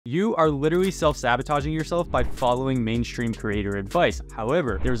You are literally self-sabotaging yourself by following mainstream creator advice.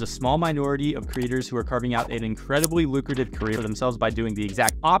 However, there's a small minority of creators who are carving out an incredibly lucrative career for themselves by doing the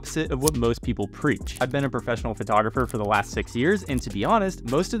exact opposite of what most people preach. I've been a professional photographer for the last 6 years, and to be honest,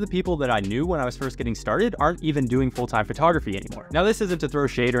 most of the people that I knew when I was first getting started aren't even doing full-time photography anymore. Now, this isn't to throw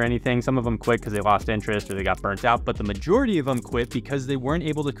shade or anything. Some of them quit because they lost interest or they got burnt out, but the majority of them quit because they weren't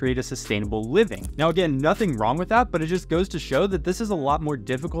able to create a sustainable living. Now, again, nothing wrong with that, but it just goes to show that this is a lot more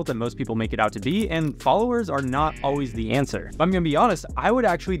difficult than most people make it out to be, and followers are not always the answer. If I'm gonna be honest, I would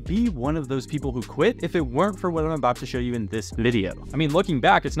actually be one of those people who quit if it weren't for what I'm about to show you in this video. I mean, looking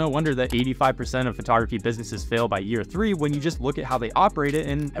back, it's no wonder that 85% of photography businesses fail by year 3 when you just look at how they operate it,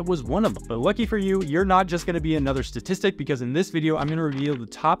 and it was one of them. But lucky for you, you're not just gonna be another statistic, because in this video, I'm gonna reveal the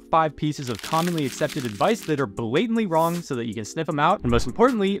top 5 pieces of commonly accepted advice that are blatantly wrong so that you can sniff them out, and most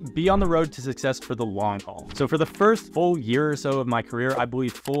importantly, be on the road to success for the long haul. So for the first full year or so of my career, I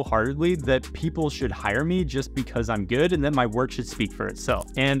believe full-heartedly that people should hire me just because I'm good and that my work should speak for itself.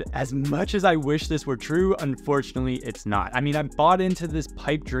 And as much as I wish this were true, unfortunately, it's not. I mean, I bought into this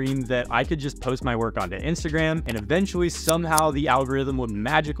pipe dream that I could just post my work onto Instagram and eventually somehow the algorithm would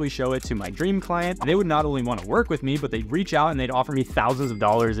magically show it to my dream client. And they would not only want to work with me, but they'd reach out and they'd offer me thousands of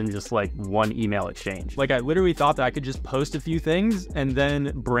dollars in just like one email exchange. Like, I literally thought that I could just post a few things and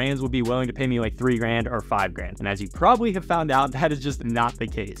then brands would be willing to pay me like $3 grand or $5 grand. And as you probably have found out, that is just not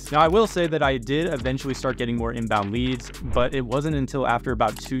the case. Now, I will say that I did eventually start getting more inbound leads, but it wasn't until after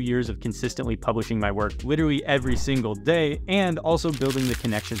about 2 years of consistently publishing my work literally every single day and also building the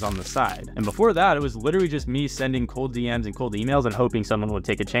connections on the side. And before that, it was literally just me sending cold DMs and cold emails and hoping someone would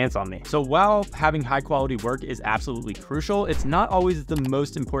take a chance on me. So while having high quality work is absolutely crucial, it's not always the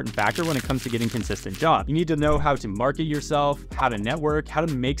most important factor when it comes to getting consistent jobs. You need to know how to market yourself, how to network, how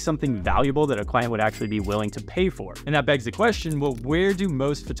to make something valuable that a client would actually be willing to pay for. And that begs the question, well, where do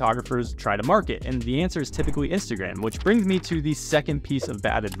most photographers try to market? And the answer is typically Instagram, which brings me to the second piece of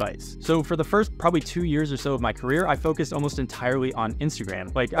bad advice. So for the first probably 2 years or so of my career, I focused almost entirely on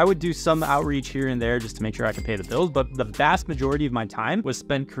Instagram. Like, I would do some outreach here and there just to make sure I could pay the bills, but the vast majority of my time was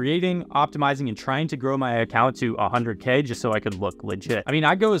spent creating, optimizing, and trying to grow my account to 100K just so I could look legit. I mean,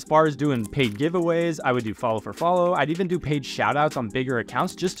 I'd go as far as doing paid giveaways. I would do follow for follow. I'd even do paid shout outs on bigger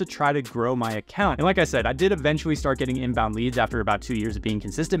accounts just to try to grow my account. And like I said, I did eventually start getting inbound leads after about 2 years of being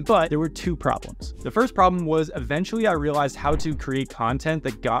consistent, but there were 2 problems. The first problem was eventually I realized how to create content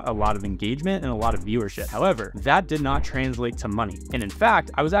that got a lot of engagement and a lot of viewership. However, that did not translate to money. And in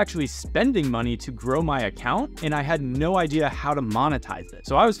fact, I was actually spending money to grow my account and I had no idea how to monetize it.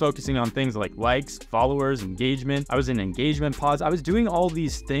 So I was focusing on things like likes, followers, engagement. I was in engagement pods. I was doing all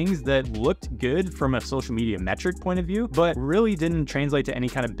these things that looked good from a social media metric point of view, but really didn't translate to any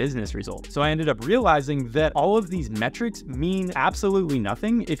kind of business result. So I ended up realizing that all of these metrics mean absolutely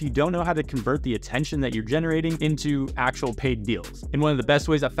nothing if you don't know how to convert the attention that you're generating into actual paid deals. And one of the best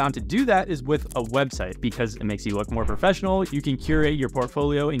ways I've found to do that is with a website, because it makes you look more professional. You can curate your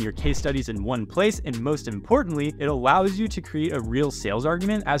portfolio and your case studies in one place, and most importantly, it allows you to create a real sales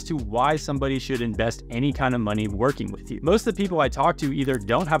argument as to why somebody should invest any kind of money working with you. Most of the people I talk to either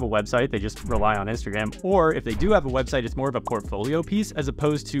don't have a website, they just rely on Instagram, or if they do have a website, it's more of a portfolio piece as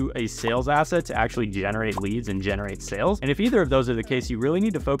opposed to a sales asset to actually generate leads and generate sales. And if either of those are the case, you really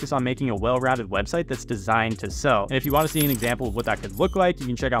need to focus on making a well-rounded website that's designed to sell. And if you want to see an example of what that could look like, you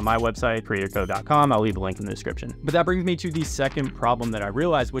can check out my website, creatorco.com. I'll leave a link in the description. But that brings me to the second problem that I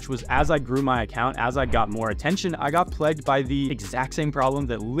realized, which was as I grew my account, as I got more attention, I got plagued by the exact same problem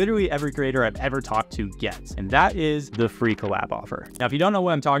that literally every creator I've ever talked to gets, and that is the free collab offer. Now, if you don't know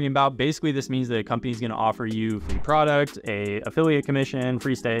what I'm talking about, basically this means that a company is going to offer you free product, a affiliate commission,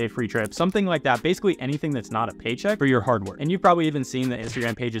 free stay, free trip, something like that. Basically anything that's not a paycheck for your hard work. And you've probably even seen the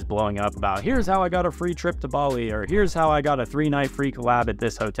Instagram pages blowing up about here's how I got a free trip to Bali, or here's how I got a 3-night free collab at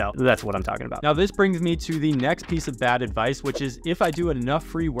this hotel. That's what I'm talking about. Now, this brings me to the next piece of bad advice, which is if I do enough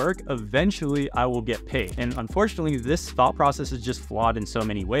free work, eventually I will get paid. And unfortunately, this thought process is just flawed in so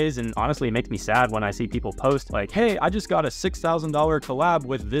many ways. And honestly, it makes me sad when I see people post like, hey, I just got a $6,000 collab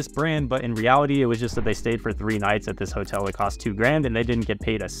with this brand, but in reality, it was just that they stayed for 3 nights at this hotel. It cost $2 grand and they didn't get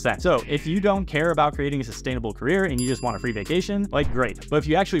paid a cent. So if you don't care about creating a sustainable career and you just want a free vacation, like great. But if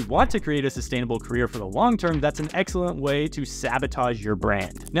you actually want to create a sustainable career for the long term, that's an excellent way to sabotage your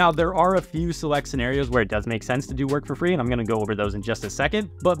brand. Now, there are a few select scenarios where it does make sense to do work for free, and I'm going to go over those in just a second.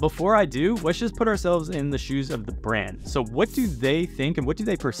 But before I do, let's just put ourselves in the shoes of the brand. So what do they think and what do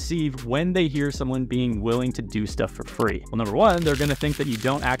they perceive when they hear someone being willing to do stuff for free? Well, number one, they're going to think that you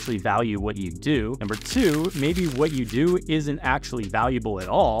don't actually value what you do. Number two, maybe what you do isn't actually valuable at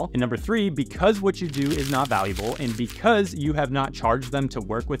all. And number three, because what you do is not valuable and because you have not charge them to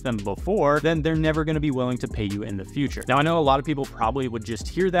work with them before, then they're never going to be willing to pay you in the future. Now, I know a lot of people probably would just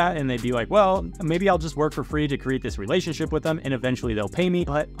hear that and they'd be like, well, maybe I'll just work for free to create this relationship with them and eventually they'll pay me.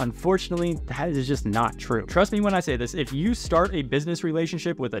 But unfortunately, that is just not true. Trust me when I say this, if you start a business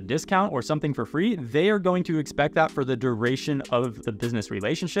relationship with a discount or something for free, they are going to expect that for the duration of the business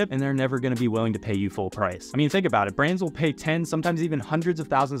relationship, and they're never going to be willing to pay you full price. I mean, think about it. Brands will pay tens, sometimes even hundreds of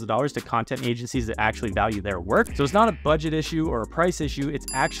thousands of dollars to content agencies that actually value their work. So it's not a budget issue or a price issue, it's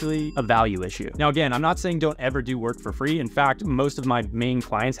actually a value issue. Now, again, I'm not saying don't ever do work for free. In fact, most of my main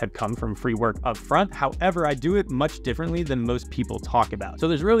clients have come from free work up front. However, I do it much differently than most people talk about. So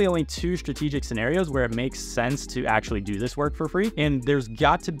there's really only two strategic scenarios where it makes sense to actually do this work for free. And there's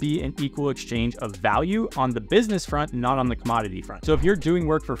got to be an equal exchange of value on the business front, not on the commodity front. So if you're doing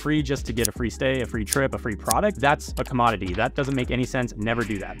work for free just to get a free stay, a free trip, a free product, that's a commodity. That doesn't make any sense. Never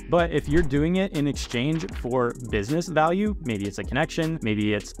do that. But if you're doing it in exchange for business value, maybe it's a connection,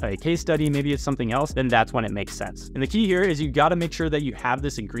 maybe it's a case study, maybe it's something else, then that's when it makes sense. And the key here is you got to make sure that you have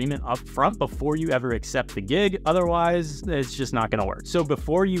this agreement up front before you ever accept the gig. Otherwise, it's just not going to work. So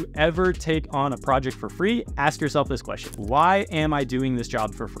before you ever take on a project for free, ask yourself this question: why am I doing this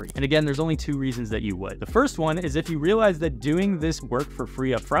job for free? And again, there's only two reasons that you would. The first one is if you realize that doing this work for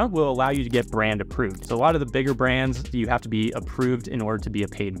free up front will allow you to get brand approved. So a lot of the bigger brands, you have to be approved in order to be a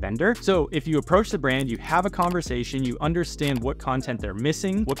paid vendor. So if you approach the brand, you have a conversation, you understand what content they're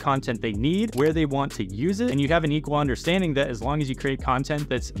missing, what content they need, where they want to use it, and you have an equal understanding that as long as you create content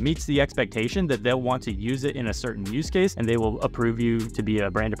that meets the expectation that they'll want to use it in a certain use case and they will approve you to be a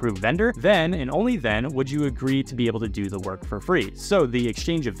brand approved vendor, then and only then would you agree to be able to do the work for free. So the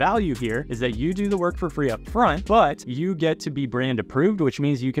exchange of value here is that you do the work for free up front, but you get to be brand approved, which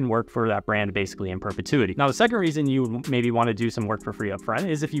means you can work for that brand basically in perpetuity. Now, the second reason you maybe want to do some work for free up front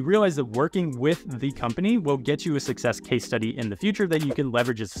is if you realize that working with the company will get you a success case study in the future that you can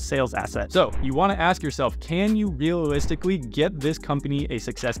leverage as a sales asset. So you want to ask yourself, can you realistically get this company a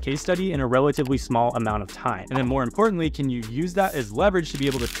success case study in a relatively small amount of time? And then more importantly, can you use that as leverage to be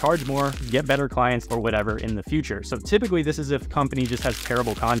able to charge more, get better clients or whatever in the future? So typically this is if company just has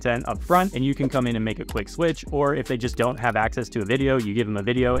terrible content up front and you can come in and make a quick switch, or if they just don't have access to a video, you give them a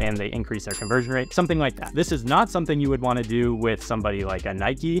video and they increase their conversion rate, something like that. This is not something you would want to do with somebody like a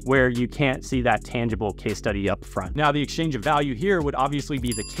Nike where you can't see that tangible case study up front. Now, the exchange of value here would obviously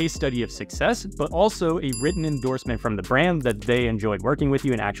be the case study of success, but also a written endorsement from the brand that they enjoyed working with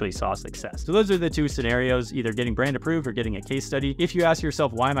you and actually saw success. So those are the two scenarios, either getting brand approved or getting a case study. If you ask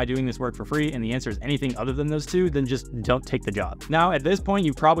yourself, why am I doing this work for free? And the answer is anything other than those two, then just don't take the job. Now, at this point,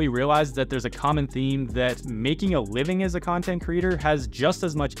 you've probably realized that there's a common theme that making a living as a content creator has just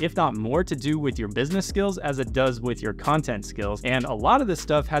as much, if not more, to do with your business skills as it does with your content skills. And a lot of this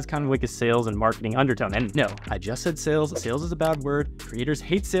stuff has kind of like a sales and marketing undertone. And no, I just said sales. Sales is a bad word. Creators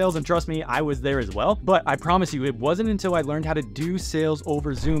hate sales, and trust me, I was there as well. But I promise you, it wasn't until I learned how to do sales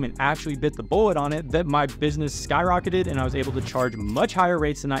over Zoom and actually bit the bullet on it that my business skyrocketed and I was able to charge much higher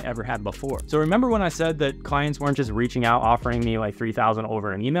rates than I ever had before. So remember when I said that clients weren't just reaching out offering me like $3,000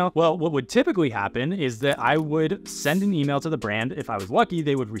 over an email? Well, what would typically happen is that I would send an email to the brand. If I was lucky,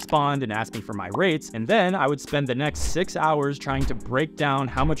 they would respond and ask me for my rates. And then I would spend the next 6 hours trying to break down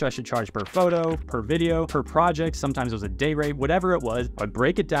how much I should charge per photo, per video, per project. Sometimes it was a day rate, whatever it was. I'd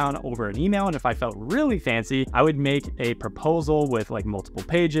break it down over an email. And if I felt really fancy, I would make a proposal with like multiple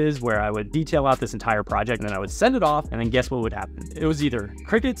pages where I would detail out this entire project and then I would send it off. And then guess what would happen? It was either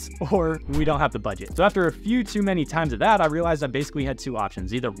crickets or we don't have the budget. So after a few too many times of that, I realized I basically had two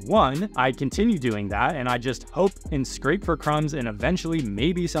options. Either one, I continue doing that and I just hope and scrape for crumbs and eventually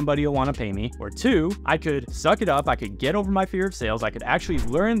maybe somebody will want to pay me. Or two, I could suck it up. I could get over my fear of sales. I could actually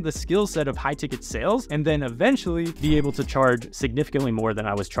learn the skill set of high ticket sales and then eventually be able to charge significantly more than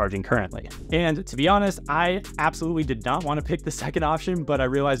I was charging currently. And to be honest, I absolutely did not want to pick the second option, but I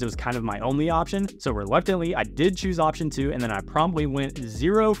realized it was kind of my only option. So reluctantly, I did choose option two, and then I promptly went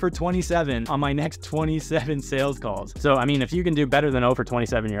 0 for 27 on my next 27 sales calls. So, I mean, if you can do better than 0 for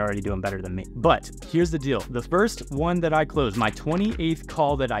 27, you're already doing better than me. But here's the deal. The first one that I closed, my 28th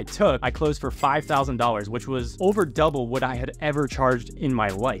call that I took, I closed for $5,000, which was over double what I had ever charged in my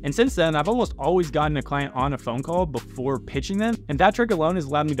life. And since then, I've almost always gotten a client on a phone call before pitching them. And that trick alone has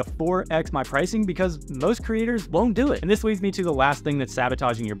allowed me to 4x my pricing because most creators won't do it. And this leads me to the last thing that's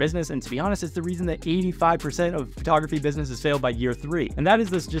sabotaging your business. And to be honest, it's the reason that 85% of photography businesses fail by year 3. And that is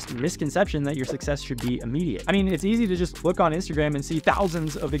this just misconception that your success should be immediate. I mean, it's easy to just look on Instagram and see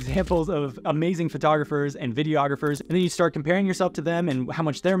thousands of examples of amazing photographers and videographers. And then you start comparing yourself to them and how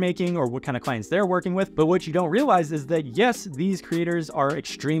much they're making or what kind of clients they're working with. But what you don't realize is that yes, these creators are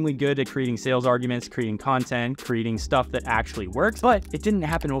extremely good at creating sales arguments, creating content, creating stuff that actually works, but it didn't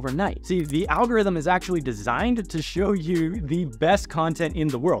happen overnight. See, the algorithm is actually designed to show you the best content in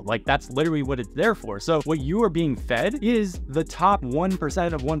the world. Like, that's literally what it's there for. So what you are being fed is the top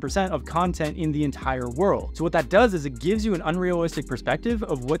 1% of 1% of content in the entire world. So what that does is it gives you an unrealistic perspective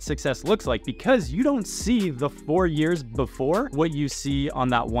of what success looks like, because you don't see the 4 years before what you see on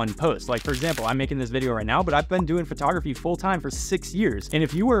that one post. Like, for example, I'm making this video right now, but I've been doing photography full time for 6 years. And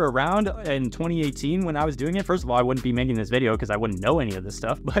if you were around in 2018 when I was doing it, first of all, I wouldn't be making this video because I wouldn't know any of this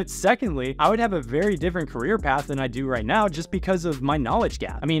stuff. But secondly, I would have a very different career path than I do right now just because of my knowledge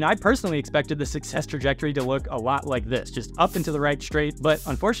gap. I mean, I personally expected the success trajectory to look a lot like this, just up and to the right straight, but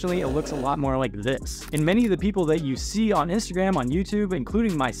unfortunately, it looks a lot more like this. And many of the people that you see on Instagram, on YouTube,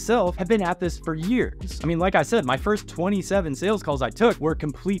 including myself, have been at this for years. I mean, like I said, my first 27 sales calls I took were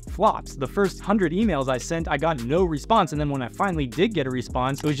complete flops. The first 100 emails I sent, I got no response, and then when I finally did get a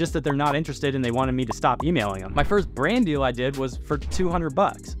response, it was just that they're not interested and they wanted me to stop emailing them. My first brand deal I did was for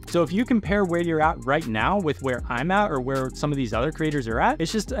 $200. So if you compare where you're at right now with where I'm at or where some of these other creators are at,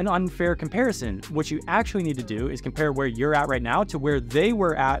 it's just an unfair comparison. What you actually need to do is compare where you're at right now to where they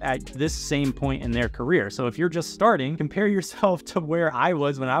were at this same point in their career. So if you're just starting, compare yourself to where I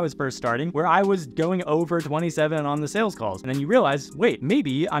was when I was first starting, where I was going over 27 on the sales calls. And then you realize, wait,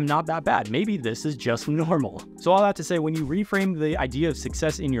 maybe I'm not that bad. Maybe this is just normal. So all that to say, when you reframe the idea of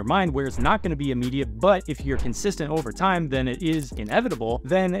success in your mind where it's not going to be immediate, but if you're consistent over time, then it is inevitable,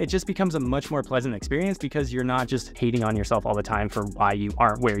 then it just becomes a much more pleasant experience because you're not just hating on yourself all the time for why you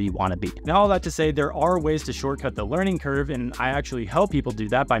aren't where you want to be. Now, all that to say, there are ways to shortcut the learning curve, and I actually help people do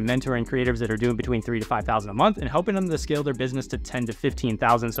that by mentoring creatives that are doing between $3,000 to $5,000 a month and helping them to scale their business to $10,000 to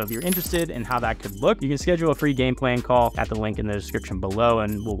 $15,000. So if you're interested in how that could look, you can schedule a free game plan call at the link in the description below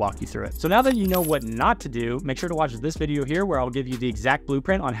and we'll walk you through it. So now that you know what not to do, make sure to watch this video here where I'll give you the exact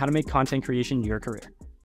blueprint on how to make content creation your career.